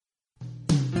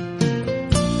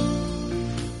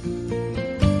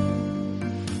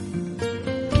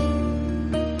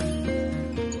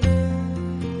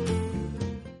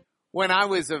When I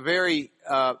was a very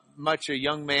much a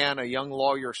young man, a young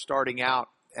lawyer starting out,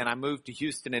 and I moved to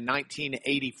Houston in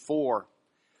 1984,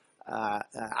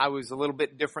 I was a little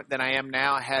bit different than I am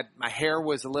now. My hair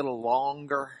was a little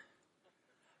longer.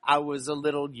 I was a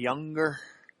little younger.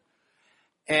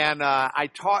 And I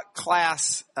taught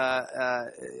class,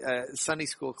 Sunday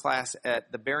school class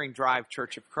at the Bering Drive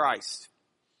Church of Christ.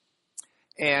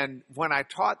 And when I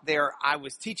taught there, I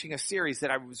was teaching a series that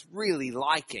I was really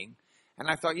liking. And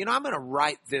I thought, I'm going to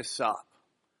write this up.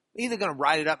 I'm either going to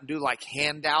write it up and do like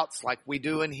handouts like we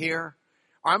do in here,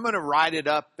 or I'm going to write it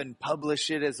up and publish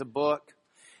it as a book.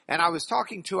 And I was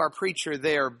talking to our preacher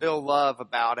there, Bill Love,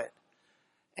 about it.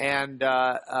 And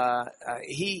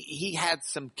he had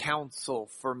some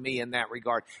counsel for me in that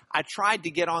regard. I tried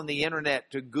to get on the internet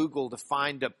to Google to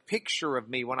find a picture of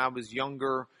me when I was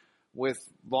younger with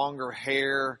longer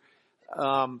hair,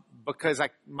 because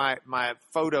my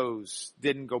photos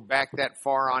didn't go back that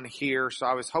far on here. So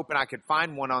I was hoping I could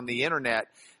find one on the internet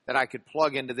that I could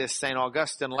plug into this St.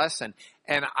 Augustine lesson.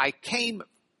 And I came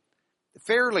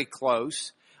fairly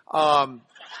close. I'm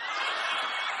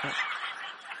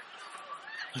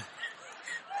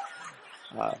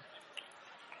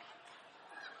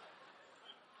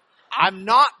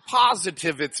not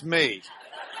positive it's me.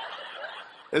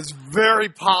 It's very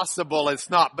possible it's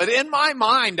not. But in my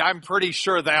mind, I'm pretty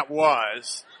sure that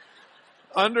was.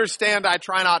 Understand, I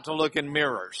try not to look in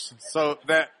mirrors. So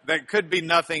that could be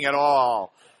nothing at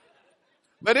all.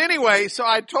 But anyway, so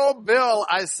I told Bill,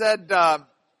 I said, yeah,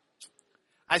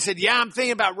 I'm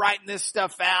thinking about writing this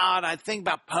stuff out. I think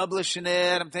about publishing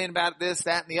it. I'm thinking about this,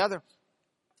 that, and the other.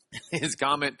 His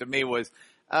comment to me was,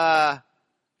 I'd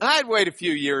wait a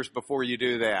few years before you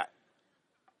do that.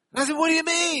 And I said, what do you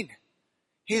mean?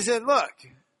 He said, look,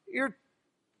 you're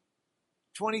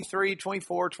 23,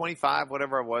 24, 25,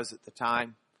 whatever I was at the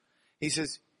time. He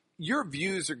says, your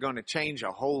views are going to change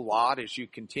a whole lot as you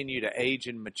continue to age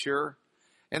and mature.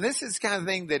 And this is the kind of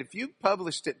thing that if you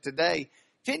published it today,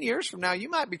 10 years from now, you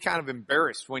might be kind of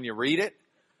embarrassed when you read it.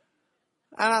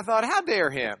 And I thought, how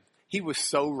dare him? He was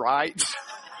so right.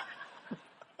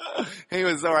 He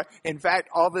was so right. In fact,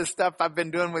 all this stuff I've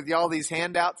been doing with y'all, these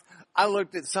handouts, I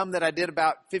looked at some that I did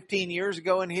about 15 years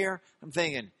ago in here. I'm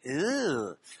thinking,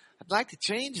 ew, I'd like to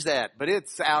change that, but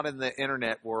it's out in the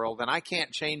internet world and I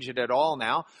can't change it at all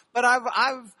now. But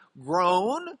I've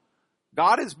grown.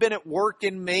 God has been at work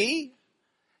in me.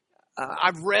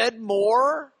 I've read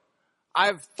more.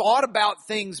 I've thought about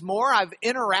things more. I've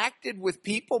interacted with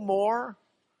people more.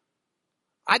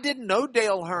 I didn't know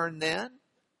Dale Hearn then.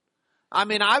 I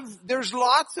mean, there's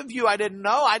lots of you I didn't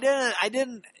know. I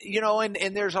didn't,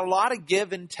 and there's a lot of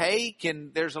give and take,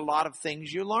 and there's a lot of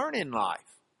things you learn in life.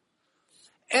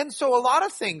 And so a lot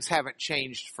of things haven't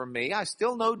changed for me. I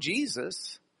still know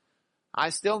Jesus.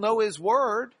 I still know His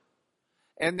Word.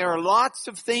 And there are lots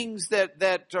of things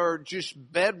that are just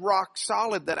bedrock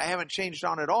solid that I haven't changed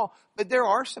on at all. But there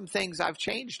are some things I've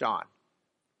changed on.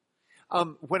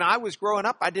 When I was growing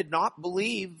up, I did not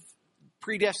believe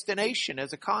predestination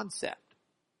as a concept.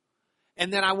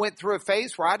 And then I went through a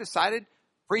phase where I decided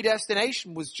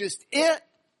predestination was just it.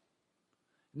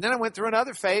 And then I went through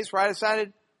another phase where I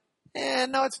decided,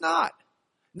 no, it's not.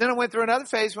 And then I went through another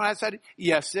phase when I decided,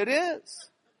 yes, it is.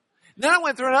 And then I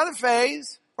went through another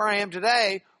phase where I am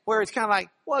today where it's kind of like,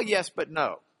 well, yes, but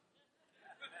no.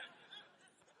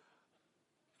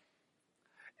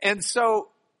 And so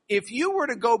if you were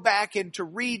to go back and to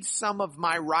read some of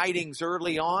my writings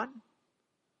early on,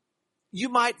 you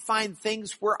might find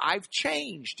things where I've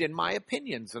changed in my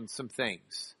opinions on some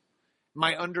things.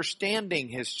 My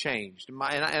understanding has changed, and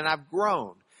I've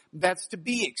grown. That's to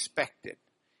be expected,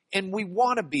 and we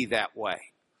want to be that way.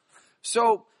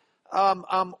 So,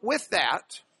 with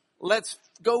that, let's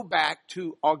go back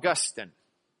to Augustine.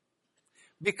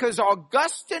 Because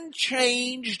Augustine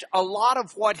changed a lot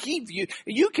of what he viewed.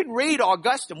 You can read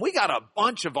Augustine. We got a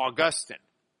bunch of Augustine.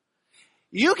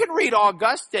 You can read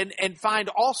Augustine and find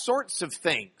all sorts of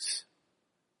things.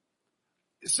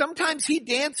 Sometimes he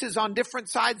dances on different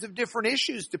sides of different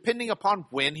issues depending upon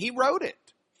when he wrote it.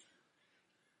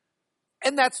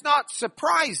 And that's not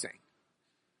surprising.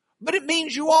 But it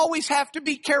means you always have to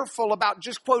be careful about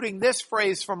just quoting this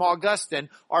phrase from Augustine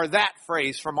or that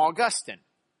phrase from Augustine.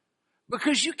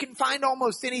 Because you can find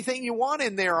almost anything you want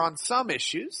in there on some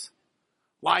issues,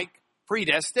 like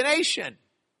predestination.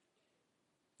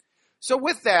 So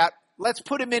with that, let's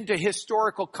put him into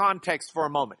historical context for a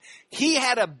moment. He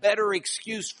had a better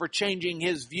excuse for changing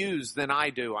his views than I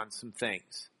do on some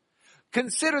things.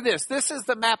 Consider this. This is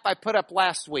the map I put up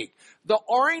last week. The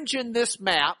orange in this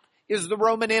map is the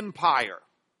Roman Empire.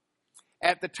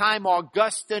 at the time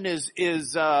Augustine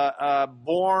is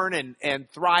born and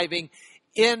thriving.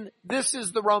 This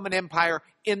is the Roman Empire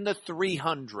in the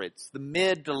 300s, the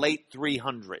mid to late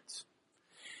 300s.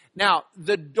 Now,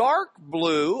 the dark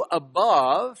blue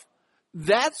above,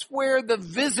 that's where the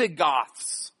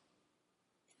Visigoths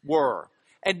were.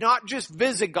 And not just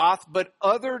Visigoths, but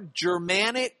other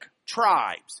Germanic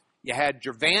tribes. You had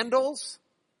your Vandals.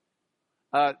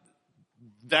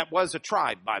 That was a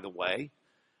tribe, by the way.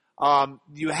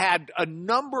 You had a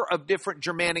number of different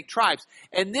Germanic tribes.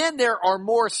 And then there are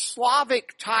more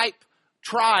Slavic type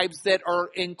tribes that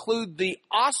include the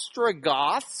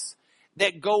Ostrogoths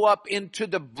that go up into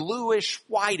the bluish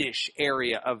whitish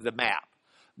area of the map.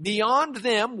 Beyond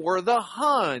them were the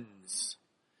Huns.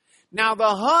 Now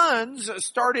the Huns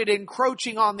started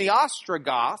encroaching on the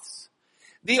Ostrogoths.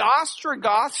 The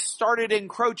Ostrogoths started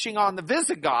encroaching on the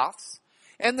Visigoths.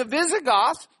 And the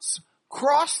Visigoths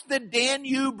crossed the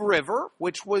Danube River,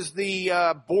 which was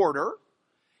the border,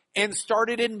 and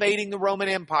started invading the Roman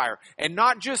Empire. And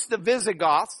not just the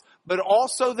Visigoths, but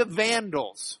also the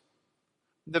Vandals.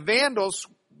 The Vandals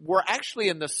were actually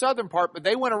in the southern part, but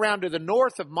they went around to the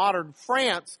north of modern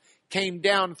France, came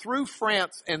down through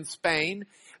France and Spain.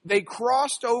 They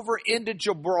crossed over into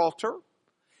Gibraltar,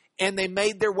 and they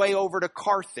made their way over to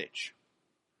Carthage.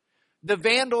 The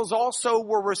Vandals also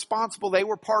were responsible. They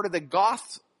were part of the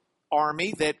Goth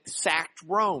army that sacked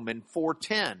Rome in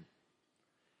 410.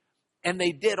 And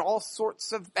they did all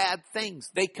sorts of bad things.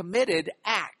 They committed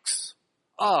acts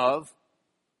of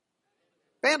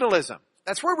vandalism.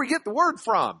 That's where we get the word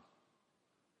from.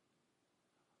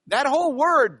 That whole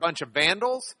word, bunch of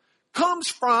vandals, comes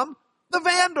from the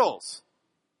Vandals.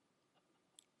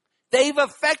 They've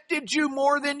affected you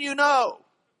more than you know.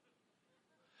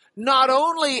 Not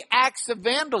only acts of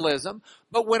vandalism,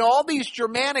 but when all these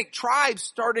Germanic tribes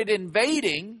started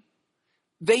invading,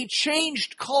 they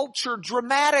changed culture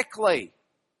dramatically.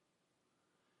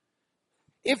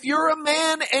 If you're a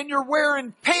man and you're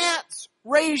wearing pants,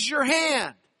 raise your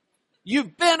hand.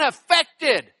 You've been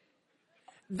affected.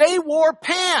 They wore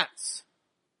pants.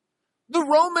 The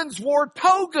Romans wore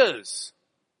togas.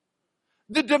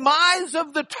 The demise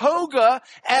of the toga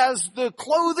as the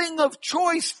clothing of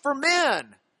choice for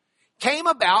men came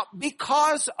about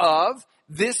because of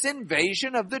this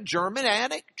invasion of the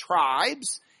Germanic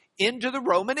tribes into the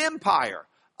Roman Empire.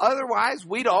 Otherwise,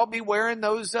 we'd all be wearing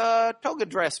those toga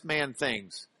dress man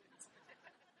things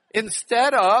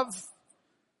instead of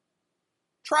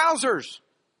trousers.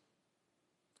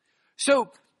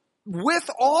 So, with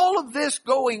all of this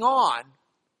going on,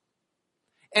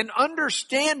 and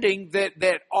understanding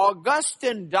that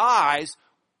Augustine dies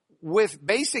with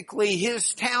basically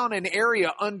his town and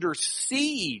area under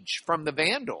siege from the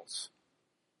Vandals.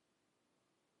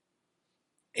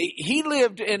 He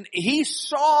lived and he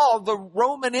saw the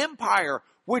Roman Empire,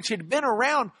 which had been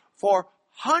around for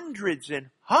hundreds and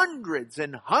hundreds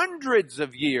and hundreds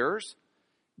of years,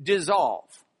 dissolve.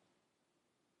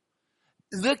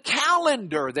 The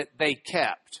calendar that they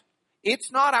kept,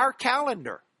 it's not our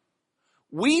calendar.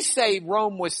 We say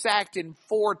Rome was sacked in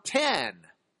 410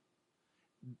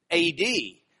 AD.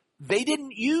 They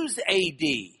didn't use AD.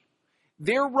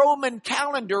 Their Roman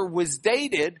calendar was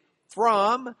dated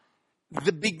from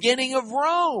the beginning of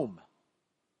Rome,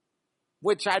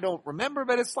 which I don't remember,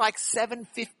 but it's like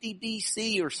 750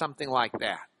 BC or something like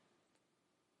that.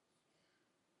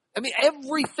 I mean,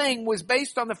 everything was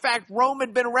based on the fact Rome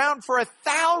had been around for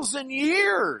 1,000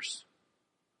 years.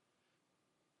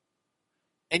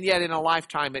 And yet in a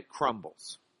lifetime it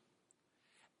crumbles.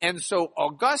 And so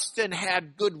Augustine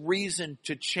had good reason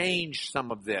to change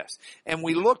some of this. And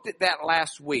we looked at that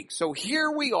last week. So here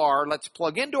we are. Let's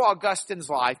plug into Augustine's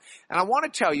life. And I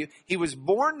want to tell you, he was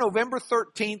born November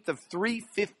 13th of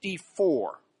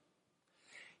 354.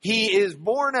 He is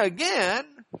born again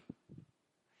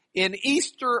in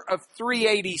Easter of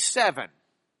 387.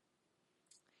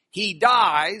 He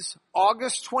dies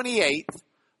August 28th,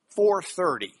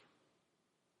 430.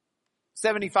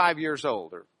 75 years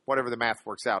old, or whatever the math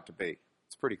works out to be.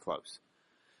 It's pretty close.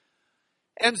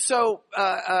 And so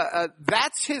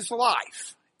that's his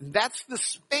life. That's the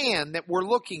span that we're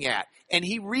looking at. And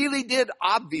he really did,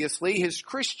 obviously, his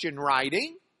Christian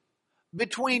writing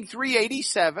between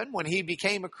 387, when he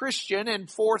became a Christian, and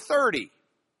 430.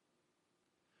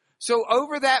 So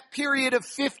over that period of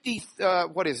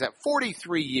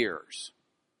 43 years,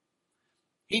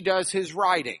 he does his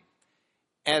writing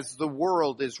as the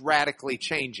world is radically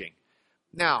changing.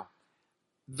 Now,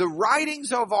 the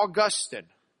writings of Augustine,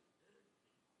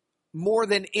 more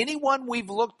than anyone we've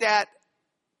looked at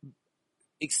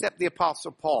except the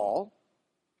Apostle Paul,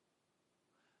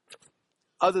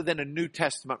 other than a New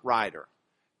Testament writer.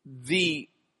 The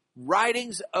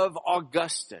writings of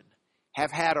Augustine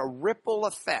have had a ripple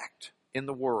effect in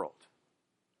the world.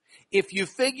 If you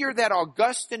figure that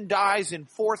Augustine dies in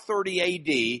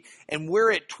 430 AD and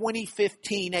we're at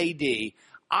 2015 AD,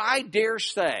 I dare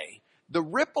say the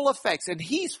ripple effects, and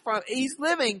he's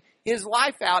living his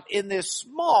life out in this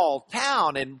small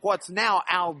town in what's now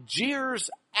Algiers,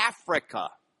 Africa.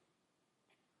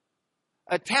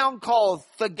 A town called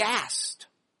Thagast.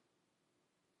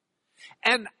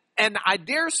 And I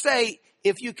dare say,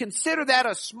 if you consider that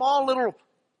a small little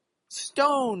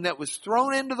stone that was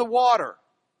thrown into the water,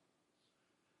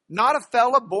 not a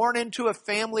fella born into a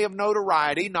family of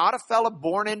notoriety, not a fella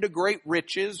born into great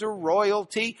riches or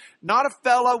royalty, not a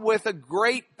fella with a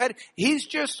great pet. He's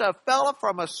just a fella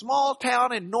from a small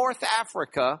town in North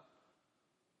Africa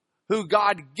who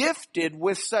God gifted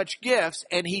with such gifts,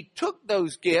 and he took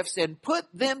those gifts and put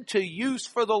them to use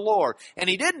for the Lord. And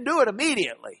he didn't do it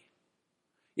immediately.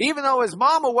 Even though his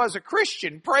mama was a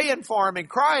Christian, praying for him and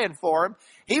crying for him,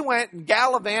 he went and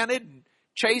gallivanted and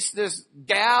chased this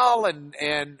gal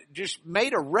and just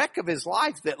made a wreck of his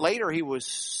life that later he was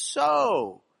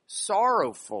so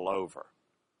sorrowful over.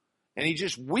 And he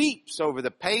just weeps over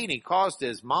the pain he caused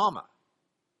his mama.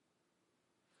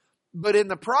 But in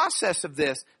the process of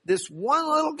this one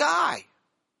little guy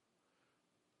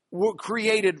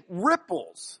created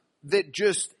ripples that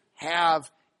just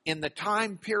have, in the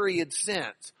time period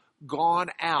since, gone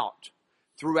out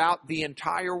throughout the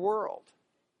entire world.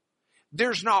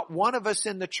 There's not one of us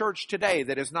in the church today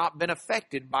that has not been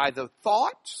affected by the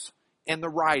thoughts and the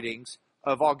writings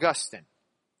of Augustine.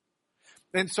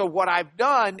 And so what I've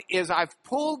done is I've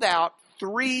pulled out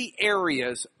 3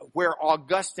 areas where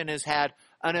Augustine has had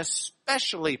an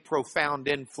especially profound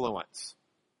influence.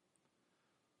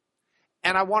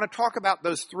 And I want to talk about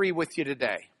those 3 with you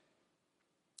today.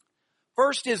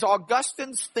 First is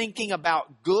Augustine's thinking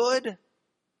about good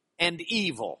and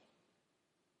evil.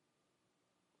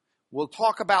 We'll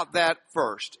talk about that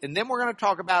first. And then we're going to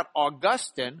talk about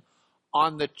Augustine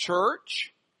on the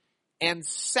church and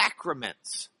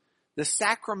sacraments. The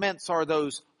sacraments are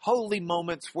those holy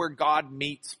moments where God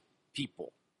meets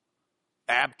people.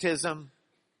 Baptism,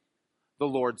 the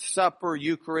Lord's Supper,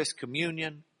 Eucharist,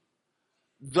 communion.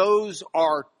 Those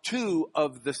are 2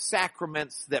 of the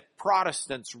sacraments that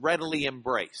Protestants readily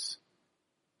embrace.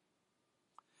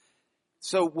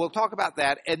 So we'll talk about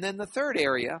that. And then the third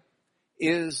area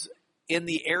is in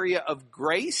the area of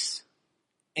grace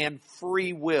and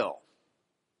free will.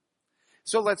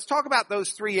 So let's talk about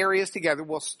those 3 areas together.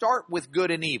 We'll start with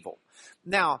good and evil.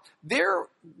 Now, there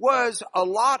was a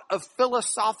lot of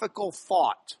philosophical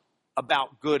thought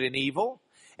about good and evil,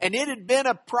 and it had been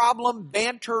a problem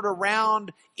bantered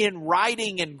around in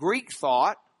writing and Greek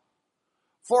thought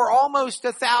for almost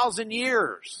 1,000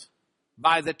 years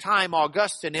by the time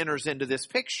Augustine enters into this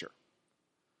picture.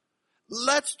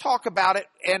 Let's talk about it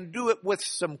and do it with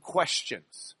some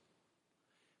questions.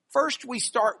 First, we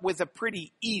start with a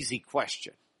pretty easy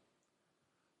question.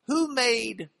 Who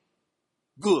made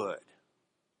good?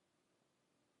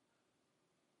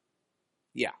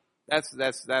 Yeah, that's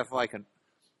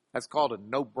called a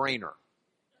no-brainer.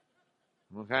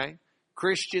 Okay?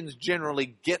 Christians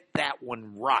generally get that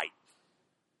one right.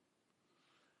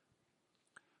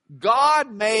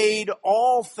 God made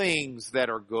all things that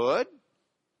are good.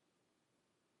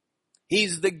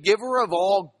 He's the giver of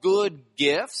all good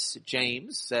gifts,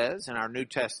 James says in our New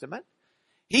Testament.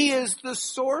 He is the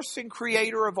source and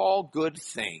creator of all good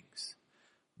things.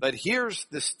 But here's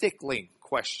the stickling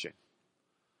question.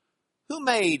 Who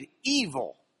made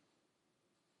evil?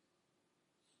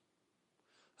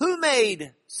 Who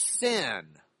made sin?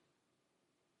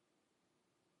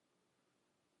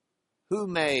 Who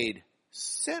made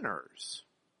sinners?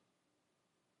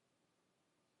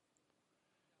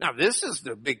 Now, this is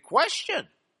the big question.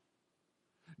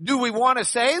 Do we want to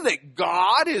say that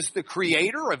God is the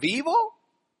creator of evil?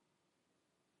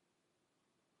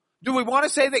 Do we want to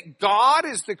say that God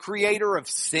is the creator of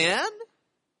sin?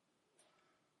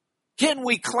 Can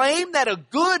we claim that a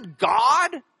good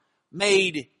God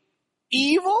made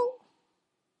evil?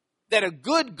 That a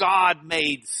good God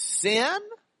made sin?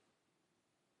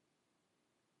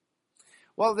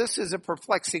 Well, this is a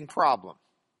perplexing problem.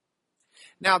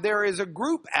 Now, there is a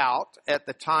group out at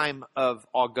the time of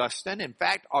Augustine. In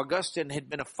fact, Augustine had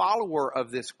been a follower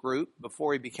of this group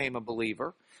before he became a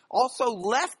believer. Also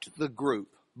left the group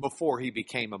before he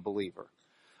became a believer.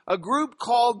 A group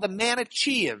called the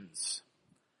Manichaeans.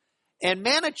 And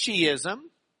Manichaeism,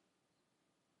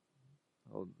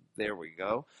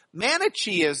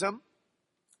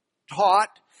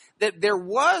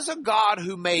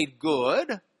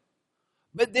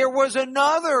 But there was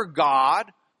another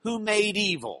God who made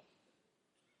evil.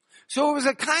 So it was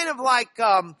a kind of like,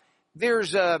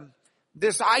 there's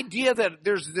this idea that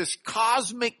there's this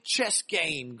cosmic chess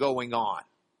game going on.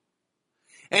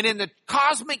 And in the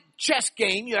cosmic chess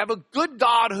game, you have a good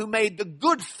God who made the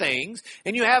good things,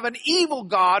 and you have an evil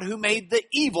God who made the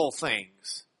evil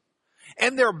things.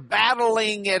 And they're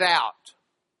battling it out.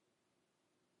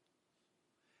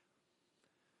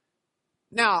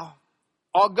 Now,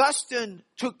 Augustine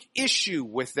took issue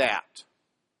with that.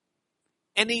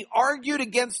 And he argued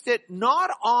against it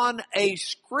not on a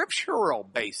scriptural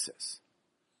basis,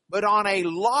 but on a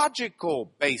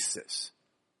logical basis.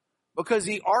 Because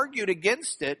he argued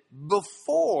against it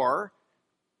before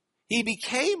he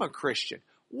became a Christian.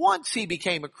 Once he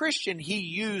became a Christian, he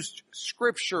used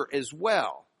scripture as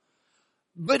well.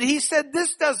 But he said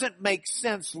this doesn't make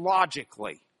sense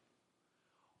logically.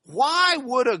 Why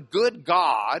would a good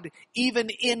God even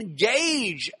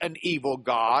engage an evil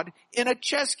God in a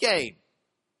chess game?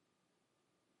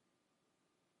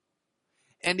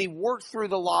 And he worked through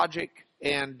the logic,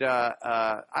 and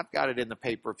I've got it in the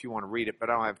paper if you want to read it, but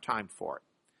I don't have time for it.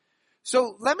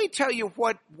 So let me tell you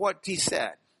what he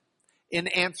said in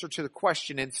answer to the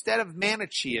question. Instead of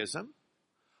Manichaeism,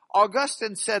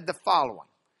 Augustine said the following.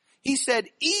 He said,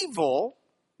 evil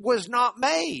was not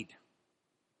made.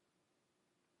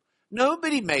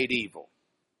 Nobody made evil.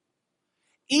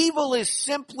 Evil is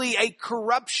simply a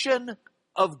corruption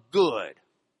of good.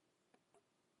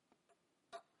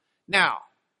 Now,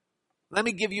 let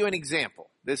me give you an example.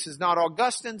 This is not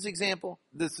Augustine's example.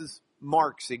 This is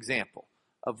Mark's example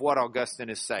of what Augustine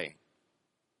is saying.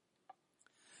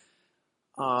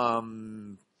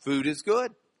 Food is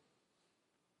good.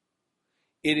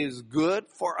 It is good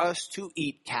for us to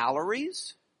eat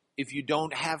calories. If you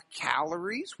don't have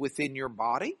calories within your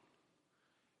body,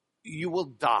 you will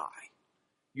die.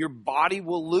 Your body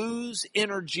will lose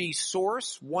energy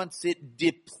source once it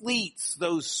depletes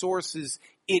those sources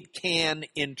it can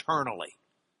internally.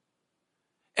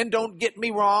 And don't get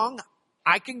me wrong,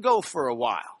 I can go for a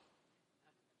while.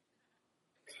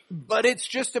 But it's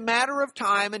just a matter of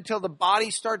time until the body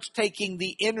starts taking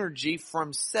the energy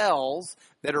from cells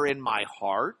that are in my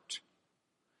heart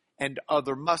and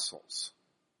other muscles.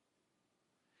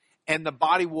 And the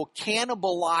body will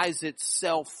cannibalize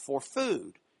itself for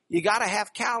food. You got to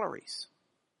have calories.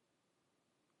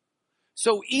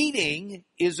 So eating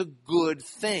is a good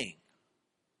thing.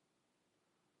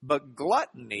 But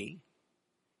gluttony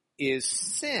is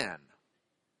sin.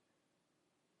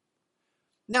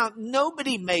 Now,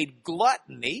 nobody made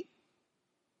gluttony.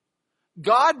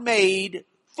 God made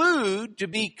food to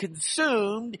be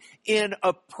consumed in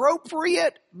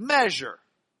appropriate measure.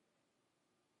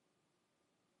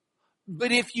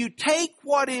 But if you take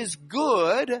what is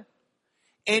good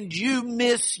and you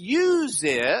misuse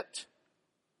it,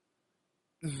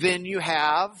 then you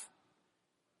have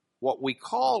what we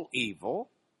call evil.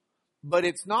 But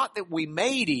it's not that we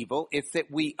made evil, it's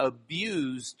that we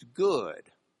abused good.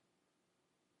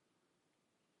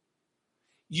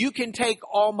 You can take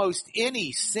almost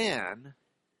any sin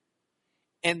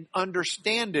and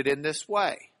understand it in this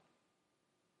way.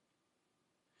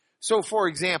 So, for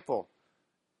example,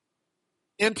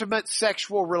 intimate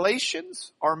sexual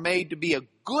relations are made to be a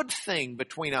good thing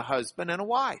between a husband and a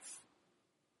wife.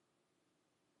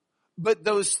 But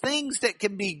those things that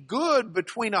can be good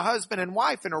between a husband and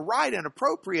wife and are right and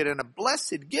appropriate and a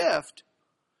blessed gift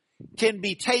can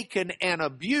be taken and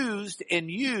abused and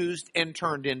used and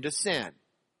turned into sin.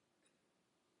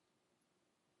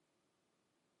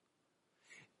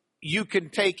 You can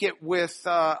take it with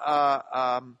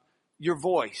your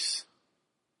voice.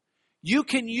 You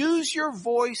can use your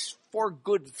voice for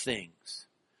good things.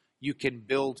 You can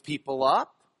build people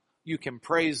up. You can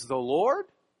praise the Lord.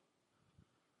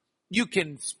 You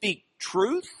can speak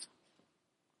truth.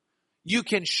 You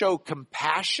can show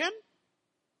compassion.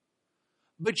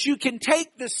 But you can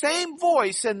take the same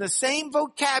voice and the same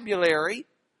vocabulary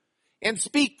and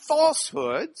speak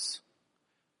falsehoods,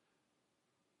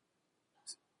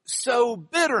 sow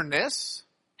bitterness,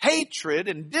 hatred,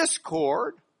 and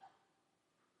discord,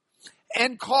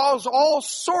 and cause all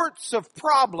sorts of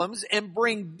problems and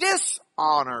bring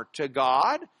dishonor to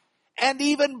God and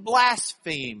even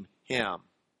blaspheme Him.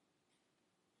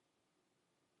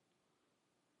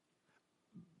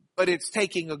 But it's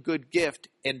taking a good gift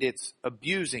and it's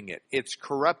abusing it. It's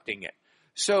corrupting it.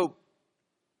 So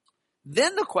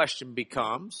then the question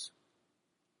becomes,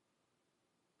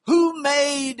 who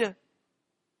made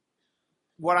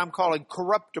what I'm calling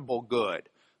corruptible good?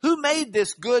 Who made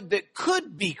this good that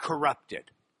could be corrupted?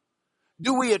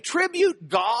 Do we attribute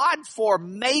God for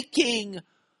making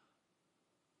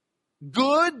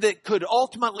good that could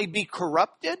ultimately be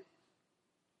corrupted?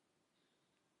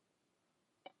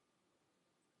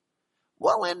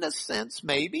 Well, in a sense,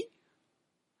 maybe.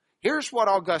 Here's what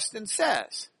Augustine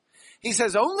says. He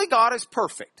says, only God is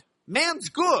perfect. Man's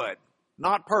good,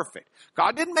 not perfect.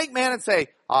 God didn't make man and say,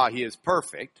 he is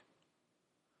perfect.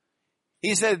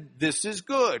 He said, this is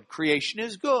good. Creation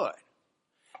is good.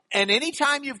 And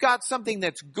anytime you've got something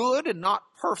that's good and not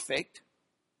perfect,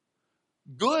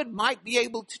 good might be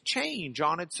able to change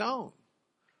on its own.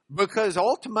 Because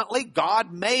ultimately,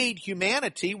 God made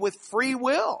humanity with free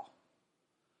will.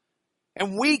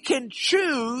 And we can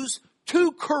choose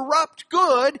to corrupt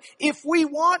good if we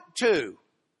want to.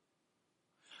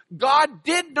 God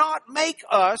did not make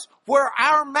us where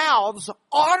our mouths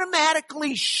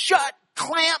automatically shut,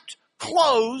 clamped,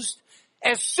 closed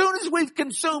as soon as we've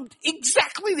consumed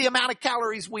exactly the amount of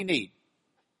calories we need.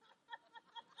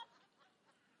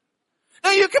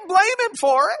 Now you can blame him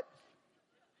for it.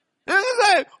 And you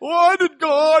say, why did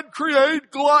God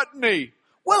create gluttony?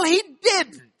 Well, he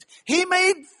didn't. He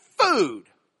made food.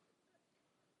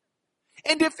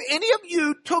 And if any of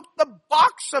you took the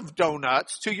box of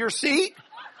donuts to your seat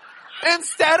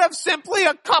instead of simply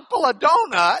a couple of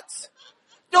donuts,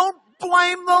 don't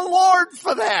blame the Lord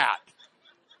for that.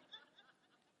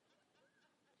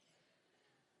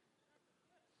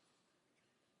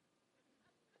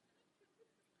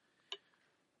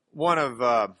 One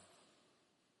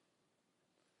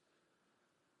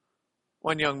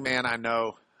young man I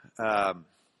know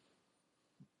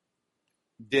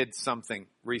did something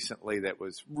recently that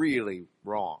was really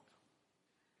wrong.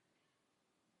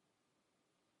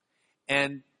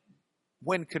 And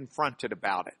when confronted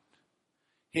about it,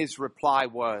 his reply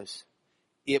was,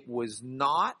 it was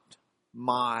not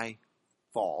my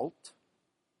fault.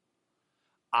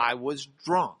 I was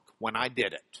drunk when I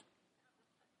did it.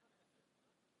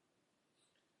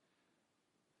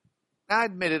 Now,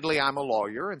 admittedly, I'm a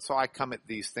lawyer, and so I come at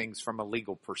these things from a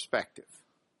legal perspective.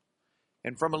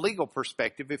 And from a legal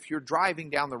perspective, if you're driving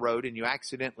down the road and you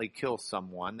accidentally kill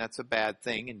someone, that's a bad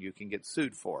thing and you can get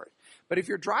sued for it. But if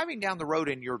you're driving down the road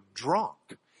and you're drunk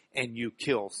and you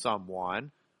kill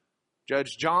someone,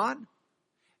 Judge John,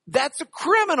 that's a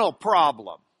criminal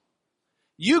problem.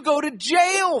 You go to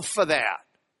jail for that.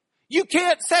 You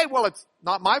can't say, well, it's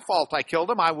not my fault I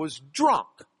killed him. I was drunk.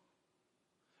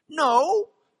 No,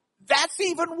 that's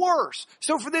even worse.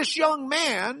 So for this young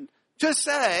man to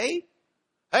say,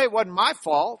 hey, it wasn't my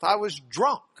fault, I was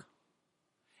drunk.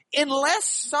 Unless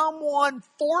someone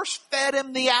force-fed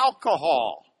him the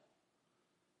alcohol,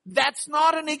 that's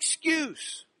not an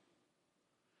excuse.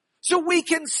 So we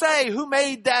can say, who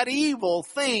made that evil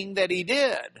thing that he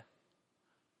did?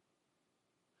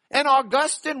 And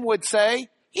Augustine would say,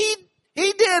 he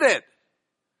did it.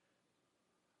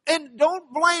 And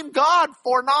don't blame God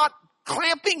for not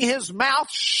clamping his mouth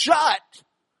shut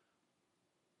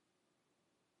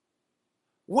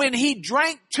when he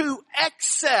drank to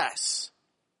excess.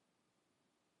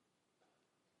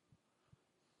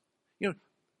 You know,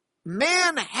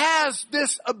 man has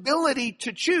this ability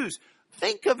to choose.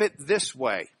 Think of it this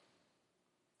way.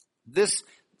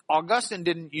 Augustine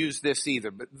didn't use this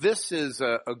either, but this is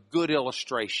a good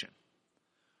illustration.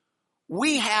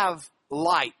 We have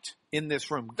light in this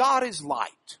room. God is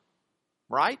light,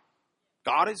 right?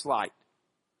 God is light.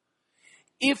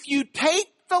 If you take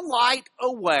the light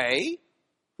away,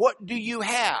 what do you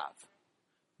have?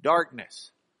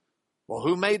 Darkness. Well,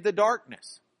 who made the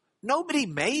darkness? Nobody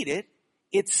made it.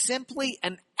 It's simply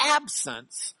an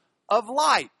absence of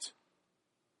light.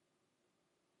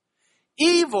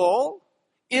 Evil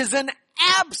is an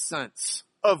absence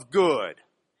of good.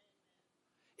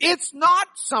 It's not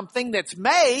something that's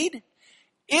made.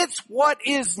 It's what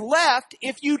is left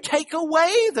if you take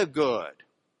away the good.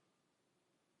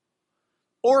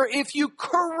 Or if you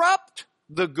corrupt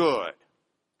the good.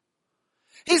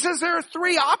 He says there are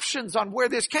three options on where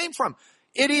this came from.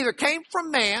 It either came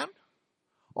from man,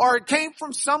 or it came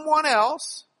from someone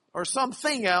else, or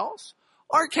something else,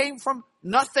 or it came from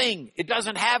nothing. It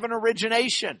doesn't have an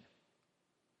origination.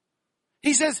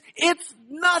 He says it's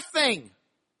nothing.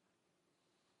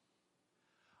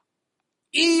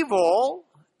 Evil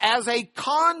as a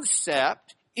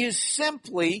concept is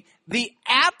simply the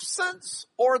absence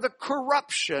or the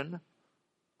corruption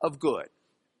of good.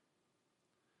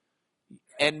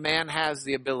 And man has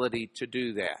the ability to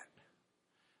do that.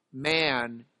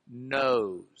 Man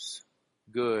knows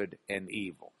good and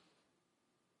evil.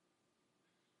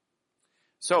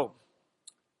 So,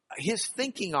 his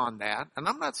thinking on that, and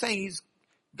I'm not saying he's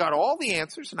got all the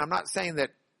answers, and I'm not saying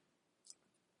that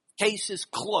case is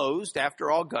closed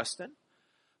after Augustine,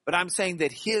 But I'm saying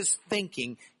that his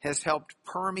thinking has helped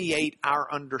permeate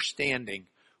our understanding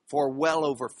for well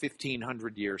over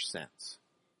 1,500 years since.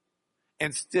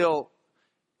 And still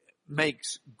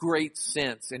makes great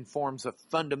sense and forms a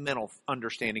fundamental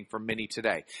understanding for many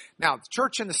today. Now, the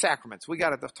church and the sacraments. We got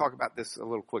to talk about this a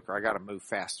little quicker. I got to move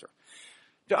faster.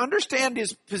 To understand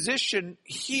his position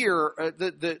here,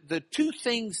 the two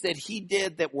things that he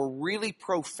did that were really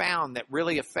profound, that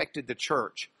really affected the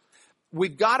church,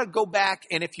 we've got to go back,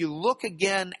 and if you look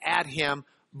again at him,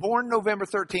 born November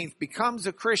 13th, becomes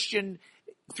a Christian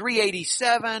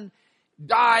 387,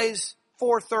 dies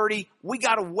 430. We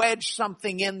got to wedge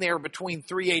something in there between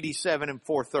 387 and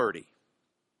 430.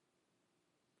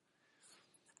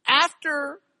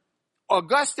 After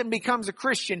Augustine becomes a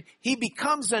Christian, he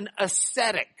becomes an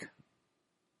ascetic.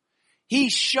 He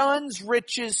shuns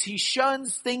riches. He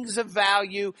shuns things of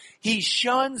value. He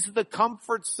shuns the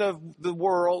comforts of the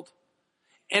world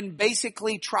and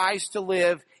basically tries to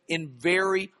live in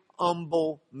very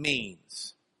humble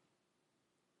means.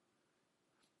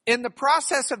 In the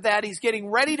process of that, he's getting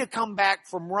ready to come back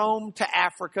from Rome to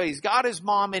Africa. He's got his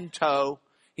mom in tow.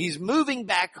 He's moving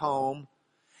back home.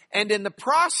 And in the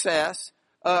process,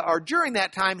 or during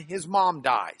that time, his mom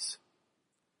dies.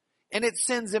 And it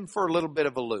sends him for a little bit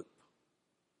of a loop.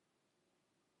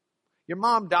 Your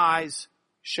mom dies,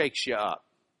 shakes you up.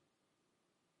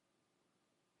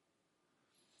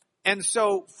 And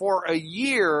so for a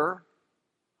year,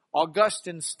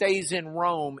 Augustine stays in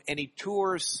Rome and he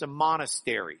tours some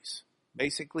monasteries.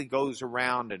 Basically goes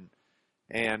around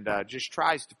and just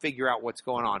tries to figure out what's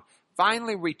going on.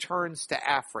 Finally returns to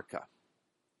Africa.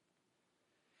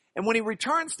 And when he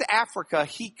returns to Africa,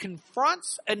 he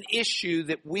confronts an issue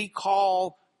that we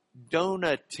call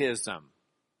Donatism.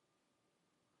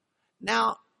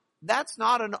 Now, that's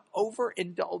not an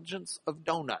overindulgence of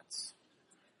donuts.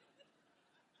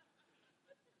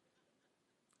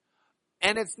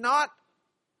 And it's not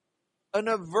an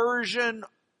aversion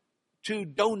to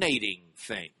donating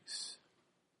things.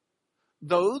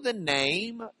 Though the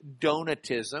name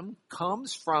Donatism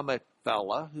comes from a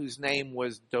fella whose name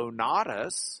was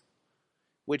Donatus,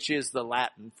 which is the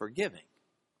Latin for giving.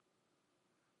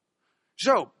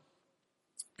 So,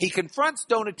 he confronts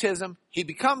Donatism, he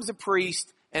becomes a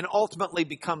priest, and ultimately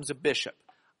becomes a bishop.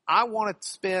 I want to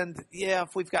spend,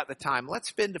 if we've got the time, let's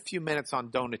spend a few minutes on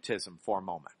Donatism for a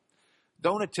moment.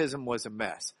 Donatism was a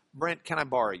mess. Brent, can I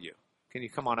borrow you? Can you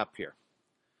come on up here?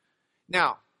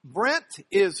 Now, Brent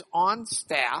is on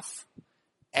staff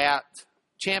at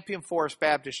Champion Forest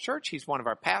Baptist Church. He's one of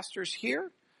our pastors here.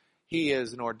 He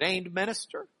is an ordained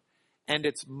minister, and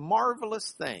it's a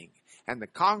marvelous thing. And the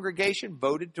congregation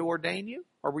voted to ordain you,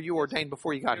 or were you ordained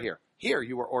before you got here? Here,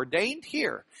 you were ordained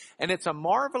here, and it's a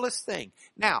marvelous thing.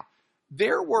 Now,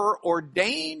 there were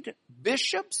ordained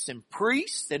bishops and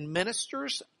priests and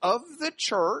ministers of the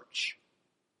church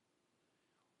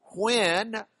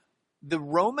when the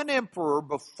Roman emperor,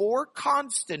 before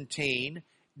Constantine,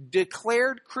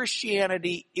 declared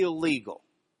Christianity illegal.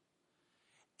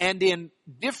 And in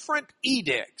different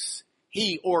edicts,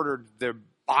 he ordered the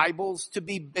Bibles to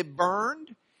be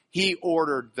burned. He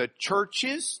ordered the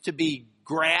churches to be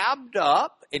grabbed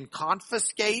up and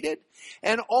confiscated,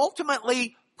 and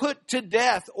ultimately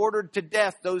ordered to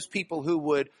death those people who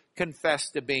would confess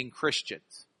to being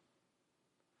Christians.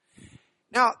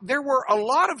 Now, there were a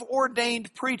lot of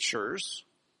ordained preachers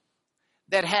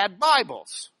that had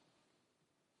Bibles.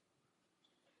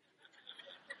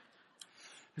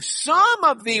 Some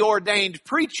of the ordained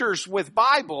preachers with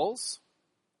Bibles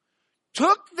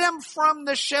took them from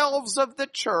the shelves of the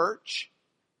church,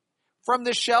 from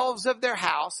the shelves of their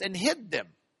house, and hid them.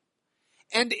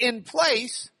 And in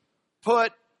place,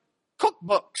 put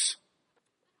cookbooks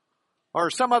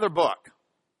or some other book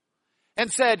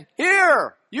and said,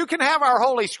 "Here, you can have our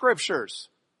holy scriptures,"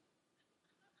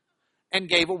 and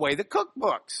gave away the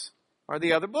cookbooks or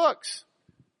the other books.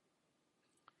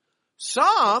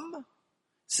 Some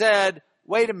said,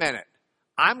 "Wait a minute,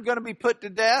 I'm going to be put to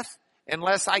death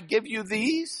unless I give you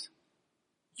these.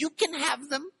 You can have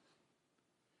them."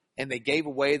 And they gave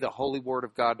away the holy word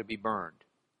of God to be burned.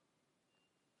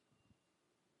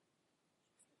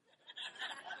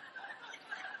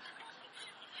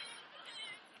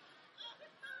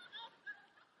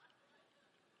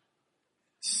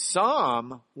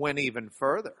 Some went even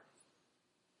further.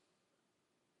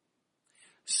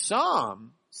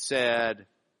 Some said,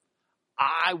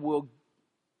 I'm willing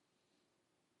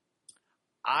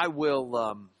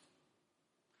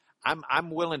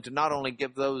to not only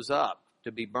give those up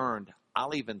to be burned,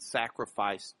 I'll even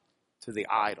sacrifice to the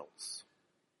idols.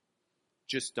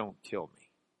 Just don't kill me.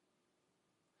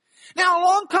 Now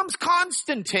along comes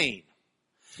Constantine.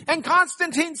 And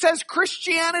Constantine says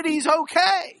Christianity's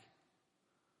okay.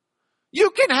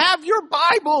 You can have your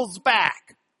Bibles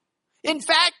back. In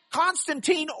fact,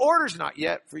 Constantine orders, not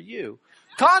yet for you,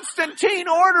 Constantine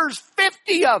orders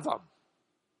 50 of them.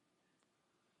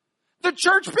 The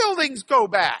church buildings go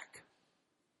back.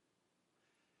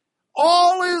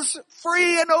 All is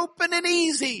free and open and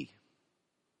easy.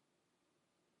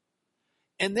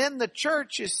 And then the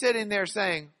church is sitting there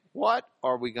saying, what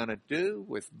are we going to do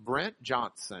with Brent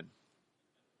Johnson?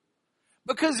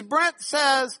 Because Brent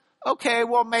says, okay,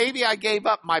 well, maybe I gave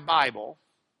up my Bible.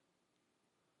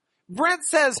 Brent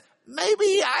says,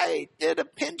 maybe I did a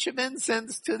pinch of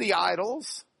incense to the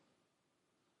idols.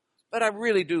 But I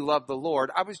really do love the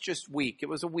Lord. I was just weak. It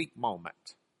was a weak moment.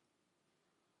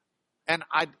 And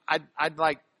I'd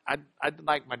like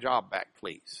my job back,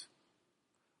 please.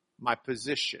 My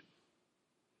position.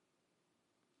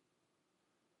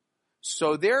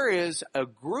 So there is a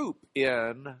group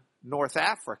in North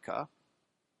Africa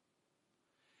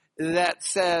that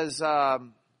says,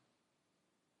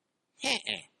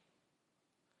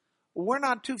 we're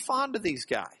not too fond of these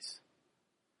guys.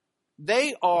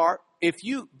 They are,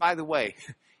 by the way,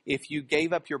 if you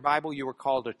gave up your Bible, you were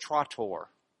called a traitor,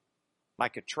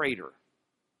 like a traitor.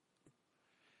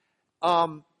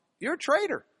 You're a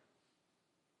traitor.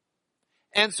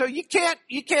 And so you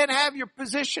can't have your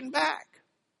position back.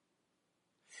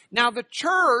 Now the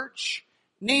church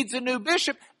needs a new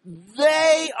bishop.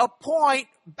 They appoint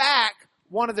back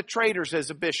one of the traitors as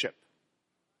a bishop.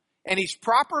 And he's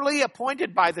properly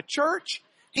appointed by the church.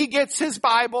 He gets his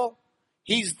Bible.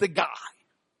 He's the guy.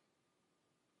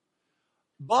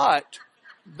 But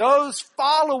those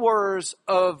followers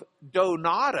of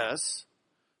Donatus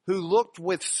who looked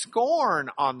with scorn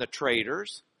on the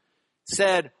traitors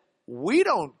said, we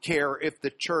don't care if the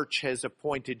church has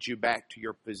appointed you back to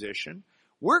your position.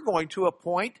 We're going to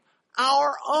appoint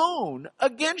our own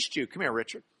against you. Come here,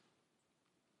 Richard.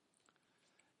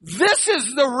 This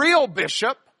is the real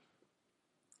bishop.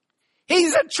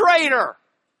 He's a traitor.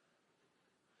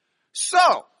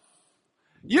 So,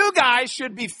 you guys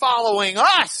should be following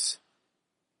us.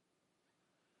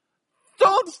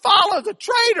 Don't follow the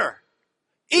traitor,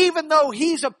 even though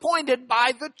he's appointed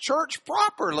by the church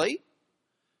properly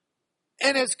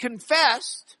and has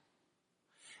confessed.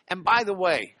 And by the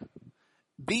way,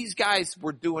 these guys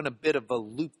were doing a bit of a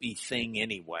loopy thing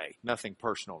anyway. Nothing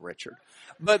personal, Richard.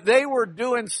 But they were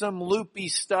doing some loopy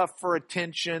stuff for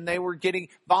attention. They were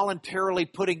voluntarily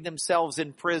putting themselves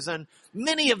in prison.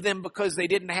 Many of them because they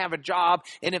didn't have a job.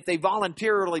 And if they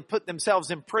voluntarily put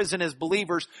themselves in prison as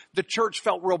believers, the church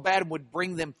felt real bad and would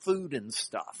bring them food and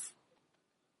stuff.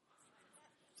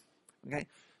 Okay?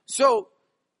 So,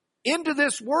 into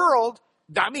this world,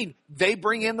 they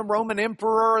bring in the Roman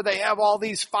emperor. They have all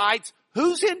these fights.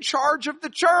 Who's in charge of the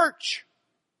church?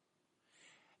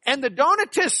 And the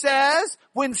Donatist says,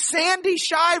 when Sandy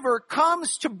Shiver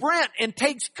comes to Brent and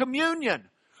takes communion,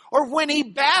 or when he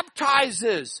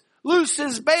baptizes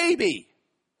Luce's baby,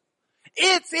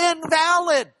 it's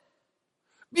invalid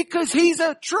because he's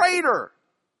a traitor.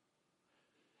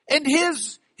 And he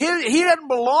doesn't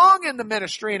belong in the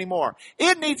ministry anymore.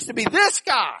 It needs to be this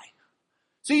guy.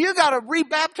 So you got to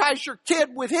rebaptize your kid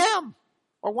with him.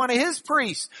 Or one of his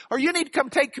priests. Or you need to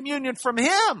come take communion from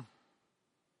him.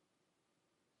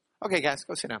 Okay, guys,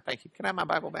 go sit down. Thank you. Can I have my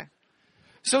Bible back?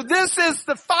 So this is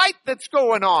the fight that's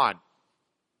going on.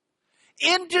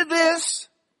 Into this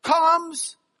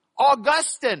comes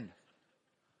Augustine.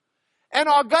 And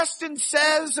Augustine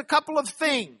says a couple of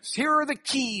things. Here are the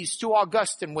keys to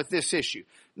Augustine with this issue.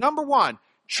 Number one,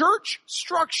 church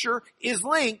structure is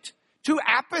linked to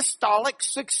apostolic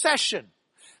succession.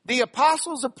 The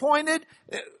apostles appointed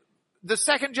the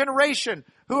second generation,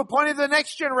 who appointed the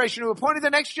next generation, who appointed the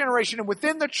next generation. And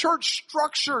within the church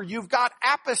structure, you've got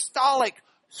apostolic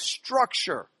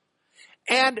structure.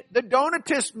 And the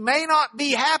Donatists may not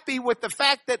be happy with the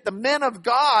fact that the men of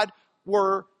God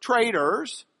were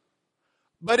traitors.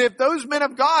 But if those men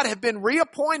of God have been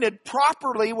reappointed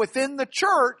properly within the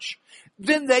church,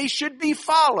 then they should be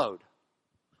followed,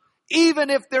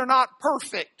 even if they're not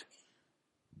perfect.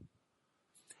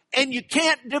 And you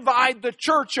can't divide the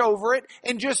church over it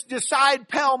and just decide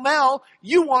pell-mell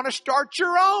you want to start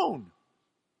your own.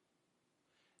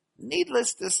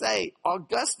 Needless to say,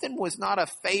 Augustine was not a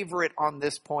favorite on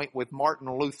this point with Martin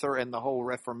Luther and the whole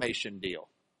Reformation deal.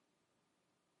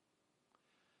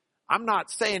 I'm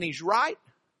not saying he's right.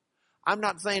 I'm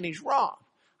not saying he's wrong.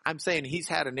 I'm saying he's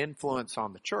had an influence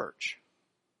on the church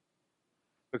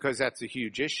because that's a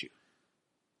huge issue.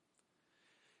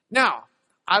 Now,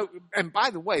 and by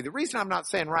the way, the reason I'm not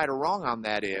saying right or wrong on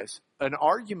that is an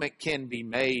argument can be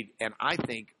made, and I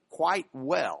think quite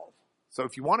well. So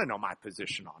if you want to know my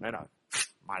position on it, I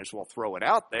might as well throw it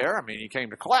out there. I mean, you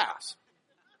came to class.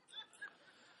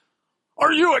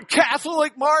 Are you a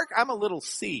Catholic, Mark? I'm a little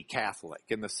C Catholic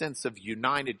in the sense of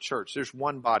united church. There's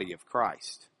one body of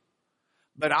Christ.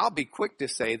 But I'll be quick to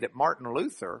say that Martin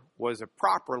Luther was a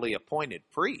properly appointed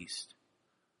priest.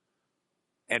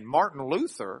 And Martin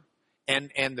Luther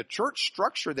and the church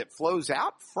structure that flows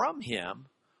out from him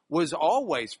was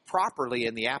always properly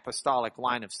in the apostolic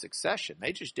line of succession.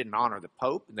 They just didn't honor the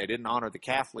Pope, and they didn't honor the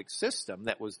Catholic system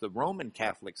that was the Roman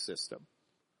Catholic system.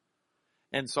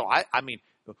 And so, I mean,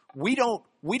 we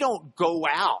don't go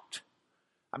out.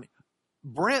 I mean,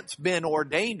 Brent's been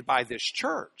ordained by this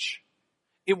church.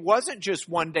 It wasn't just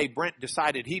one day Brent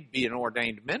decided he'd be an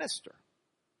ordained minister.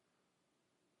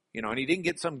 You know, and he didn't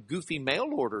get some goofy mail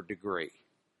order degree.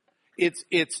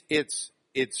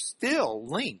 It still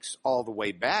links all the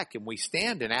way back, and we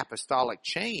stand in apostolic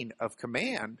chain of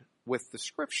command with the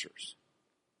scriptures.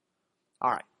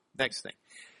 All right, next thing.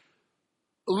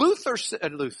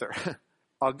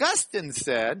 Augustine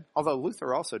said, although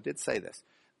Luther also did say this,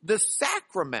 the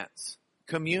sacraments,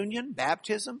 communion,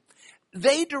 baptism,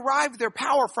 they derive their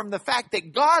power from the fact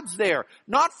that God's there,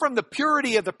 not from the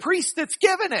purity of the priest that's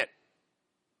given it.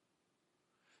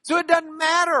 So it doesn't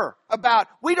matter about,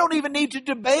 we don't even need to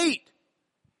debate.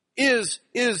 Is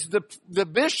the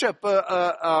bishop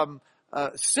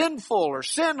sinful or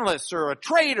sinless or a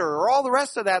traitor or all the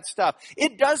rest of that stuff?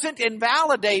 It doesn't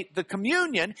invalidate the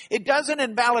communion. It doesn't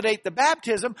invalidate the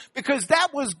baptism, because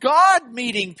that was God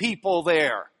meeting people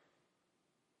there.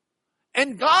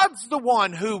 And God's the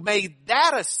one who made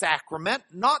that a sacrament,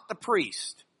 not the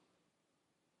priest.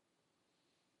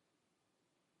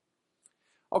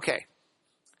 Okay.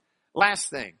 Last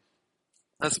thing.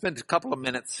 Let's spend a couple of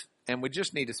minutes, and we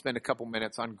just need to spend a couple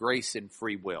minutes on grace and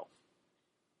free will.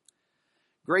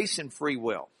 Grace and free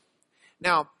will.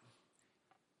 Now,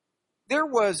 there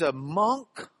was a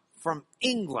monk from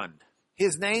England.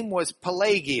 His name was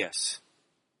Pelagius.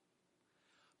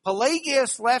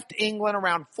 Pelagius left England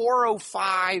around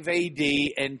 405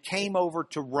 AD and came over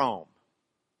to Rome.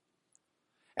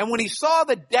 And when he saw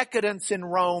the decadence in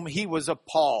Rome, he was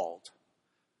appalled.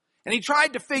 And he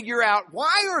tried to figure out,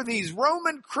 why are these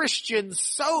Roman Christians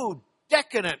so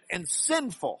decadent and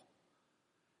sinful?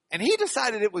 And he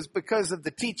decided it was because of the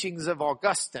teachings of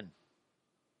Augustine.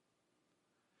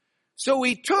 So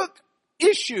he took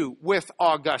issue with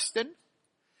Augustine,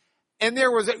 and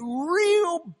there was a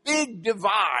real big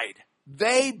divide.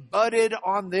 They butted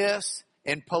on this,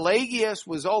 and Pelagius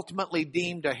was ultimately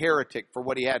deemed a heretic for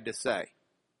what he had to say.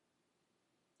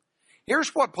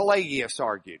 Here's what Pelagius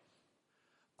argued.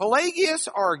 Pelagius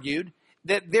argued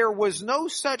that there was no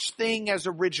such thing as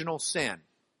original sin.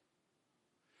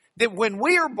 That when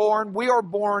we are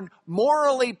born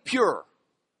morally pure.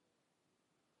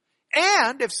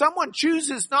 And if someone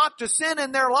chooses not to sin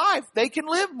in their life, they can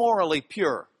live morally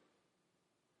pure.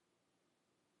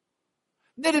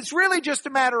 That it's really just a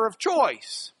matter of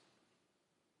choice.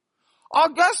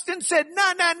 Augustine said,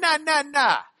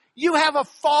 no. You have a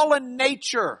fallen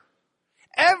nature.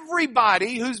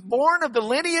 Everybody who's born of the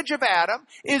lineage of Adam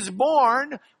is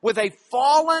born with a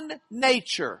fallen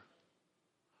nature.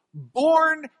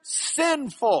 Born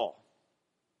sinful.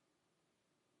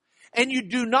 And you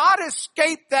do not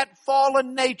escape that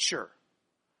fallen nature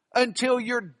until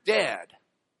you're dead.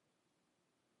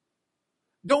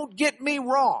 Don't get me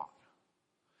wrong.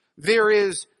 There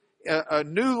is a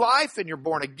new life, and you're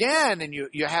born again, and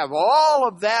you have all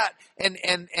of that,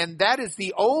 and that is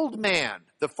the old man,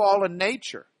 the fallen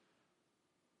nature.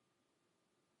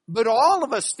 But all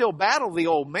of us still battle the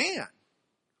old man.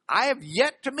 I have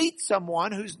yet to meet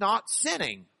someone who's not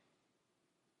sinning.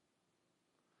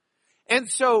 And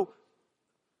so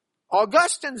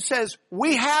Augustine says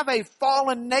we have a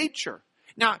fallen nature.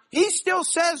 Now, he still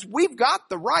says we've got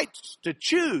the right to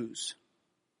choose.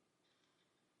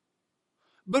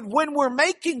 But when we're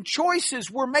making choices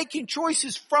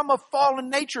from a fallen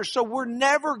nature, so we're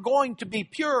never going to be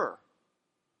pure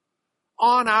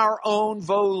on our own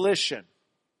volition.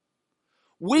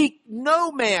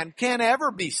 No man can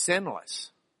ever be sinless.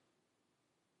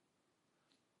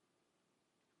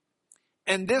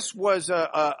 And this was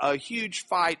a huge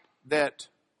fight that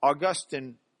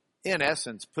Augustine, in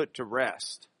essence, put to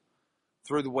rest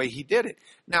through the way he did it.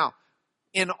 Now,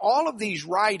 in all of these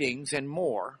writings and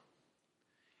more,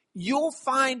 you'll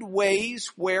find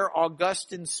ways where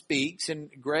Augustine speaks, and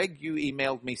Greg, you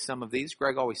emailed me some of these.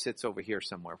 Greg always sits over here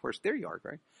somewhere. There you are,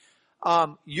 Greg.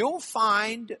 You'll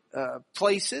find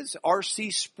places.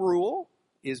 R.C. Sproul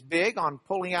is big on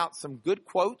pulling out some good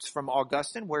quotes from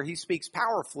Augustine where he speaks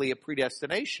powerfully of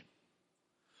predestination.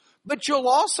 But you'll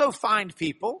also find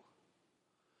people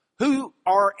who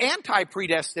are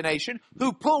anti-predestination,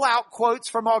 who pull out quotes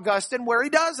from Augustine where he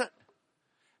doesn't.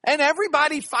 And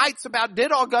everybody fights about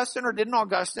did Augustine or didn't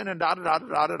Augustine and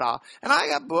da-da-da-da-da-da-da. And I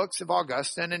got books of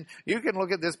Augustine, and you can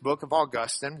look at this book of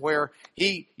Augustine where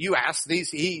you ask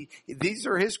these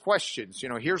are his questions.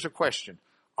 Here's a question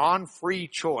on free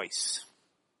choice.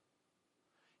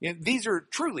 These are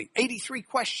truly 83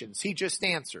 questions he just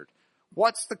answered.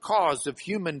 What's the cause of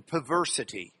human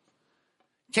perversity?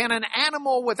 Can an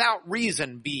animal without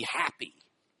reason be happy?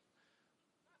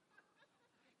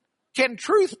 Can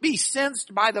truth be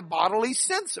sensed by the bodily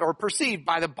sense or perceived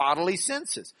by the bodily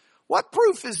senses? What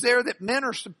proof is there that men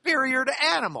are superior to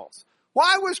animals?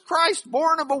 Why was Christ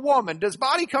born of a woman? Does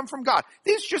body come from God?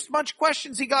 These are just a bunch of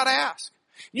questions he got to ask.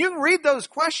 You can read those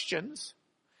questions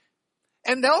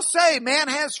and they'll say man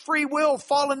has free will,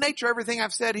 fallen nature, everything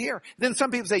I've said here. Then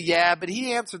some people say, yeah, but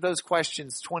he answered those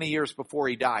questions 20 years before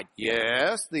he died.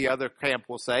 Yes, the other camp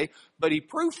will say, but he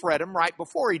proofread them right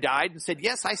before he died and said,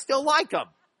 yes, I still like them.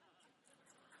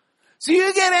 So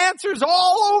you get answers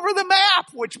all over the map,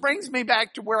 which brings me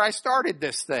back to where I started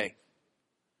this thing.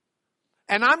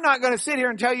 And I'm not going to sit here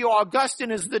and tell you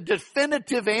Augustine is the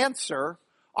definitive answer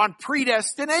on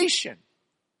predestination.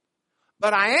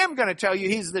 But I am going to tell you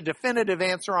he's the definitive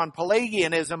answer on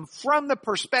Pelagianism from the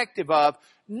perspective of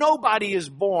nobody is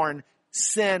born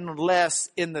sinless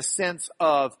in the sense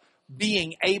of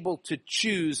being able to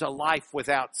choose a life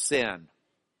without sin.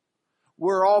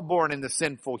 We're all born in the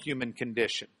sinful human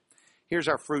condition. Here's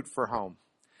our fruit for home.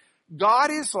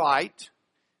 God is light.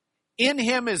 In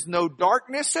him is no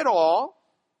darkness at all.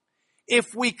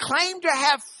 If we claim to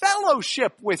have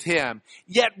fellowship with him,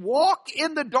 yet walk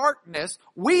in the darkness,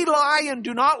 we lie and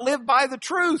do not live by the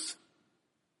truth.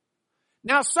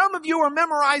 Now, some of you are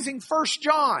memorizing 1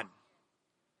 John.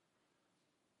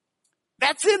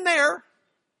 That's in there.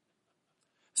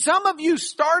 Some of you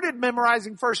started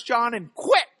memorizing 1 John and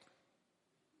quit.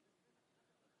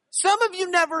 Some of you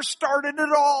never started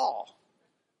at all.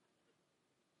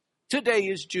 Today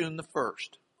is June the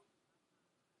 1st.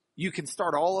 You can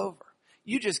start all over.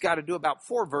 You just got to do about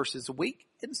 4 verses a week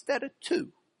instead of 2.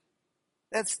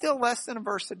 That's still less than a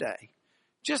verse a day.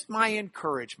 Just my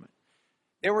encouragement.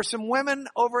 There were some women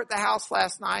over at the house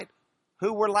last night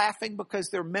who were laughing because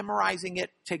they're memorizing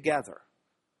it together.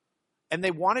 And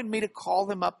they wanted me to call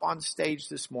them up on stage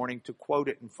this morning to quote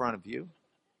it in front of you.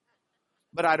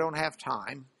 But I don't have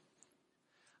time.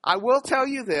 I will tell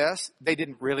you this. They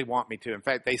didn't really want me to. In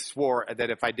fact, they swore that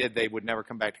if I did, they would never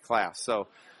come back to class. So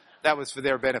that was for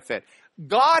their benefit.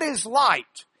 God is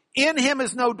light. In him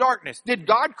is no darkness. Did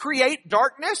God create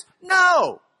darkness?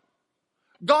 No.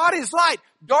 God is light.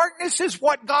 Darkness is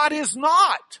what God is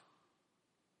not.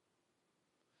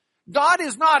 God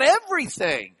is not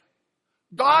everything.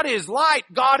 God is light.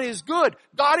 God is good.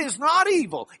 God is not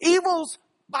evil. Evil's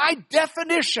by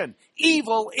definition.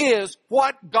 Evil is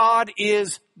what God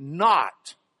is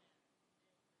not.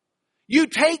 You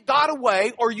take God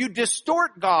away, or you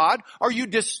distort God, or you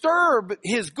disturb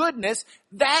his goodness,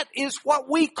 that is what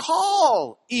we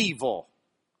call evil.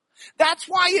 That's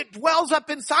why it dwells up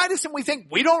inside us and we think,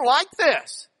 we don't like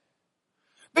this.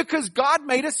 Because God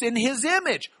made us in his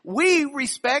image. We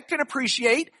respect and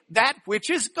appreciate that which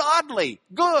is godly,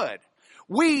 good.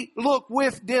 We look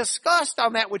with disgust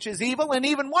on that which is evil and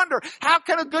even wonder, how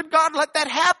can a good God let that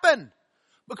happen?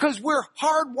 Because we're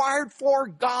hardwired for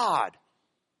God.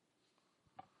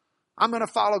 I'm going to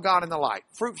follow God in the light.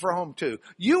 Fruit for home too.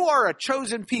 You are a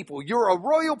chosen people. You're a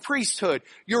royal priesthood.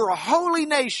 You're a holy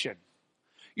nation.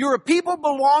 You're a people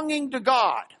belonging to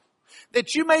God,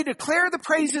 that you may declare the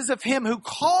praises of him who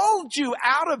called you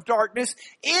out of darkness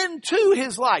into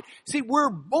his light. See,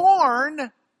 we're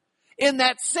born in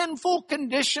that sinful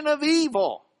condition of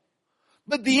evil.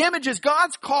 But the image is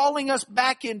God's calling us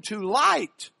back into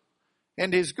light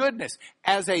and his goodness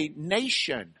as a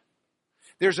nation.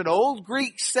 There's an old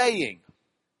Greek saying,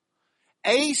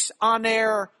 eis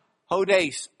aner,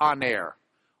 hodes aner.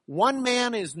 One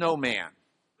man is no man,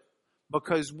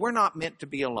 because we're not meant to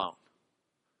be alone.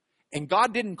 And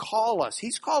God didn't call us.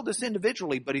 He's called us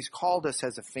individually, but he's called us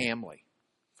as a family.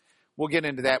 We'll get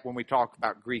into that when we talk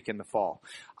about Greek in the fall.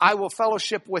 I will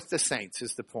fellowship with the saints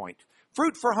is the point.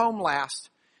 Fruit for home last.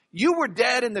 You were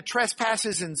dead in the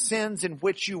trespasses and sins in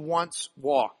which you once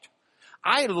walked.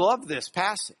 I love this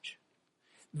passage.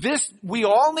 We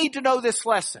all need to know this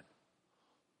lesson.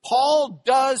 Paul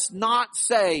does not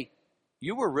say,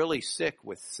 you were really sick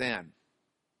with sin.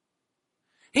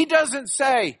 He doesn't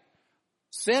say,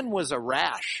 sin was a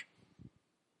rash.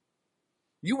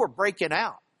 You were breaking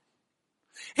out.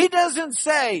 He doesn't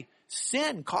say,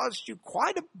 sin caused you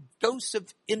quite a dose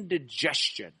of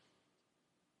indigestion.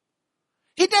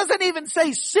 He doesn't even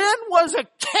say sin was a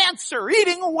cancer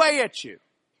eating away at you.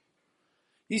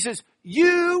 He says,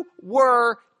 you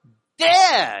were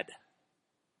dead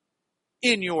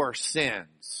in your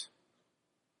sins.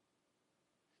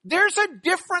 There's a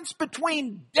difference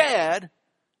between dead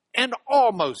and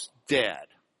almost dead.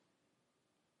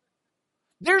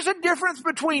 There's a difference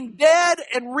between dead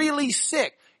and really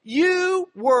sick. You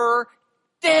were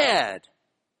dead.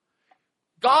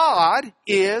 God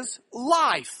is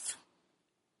life.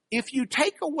 If you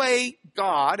take away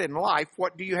God and life,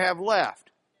 what do you have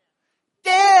left?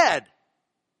 Dead.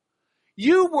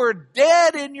 You were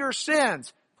dead in your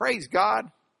sins. Praise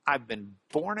God, I've been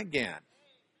born again.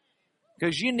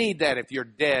 Because you need that if you're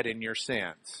dead in your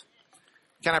sins.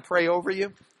 Can I pray over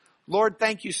you? Lord,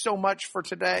 thank you so much for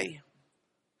today.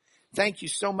 Thank you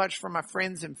so much for my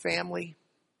friends and family.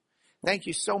 Thank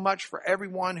you so much for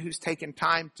everyone who's taken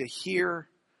time to hear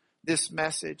this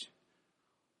message.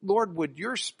 Lord, would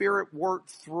your Spirit work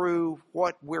through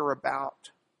what we're about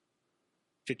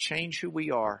to change who we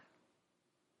are,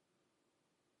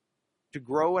 to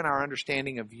grow in our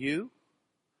understanding of you,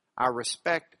 our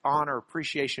respect, honor,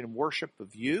 appreciation, and worship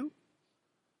of you,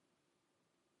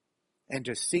 and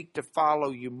to seek to follow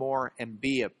you more and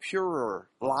be a purer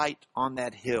light on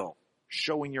that hill,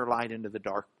 showing your light into the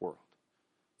dark world.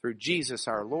 Through Jesus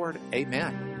our Lord,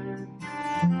 amen.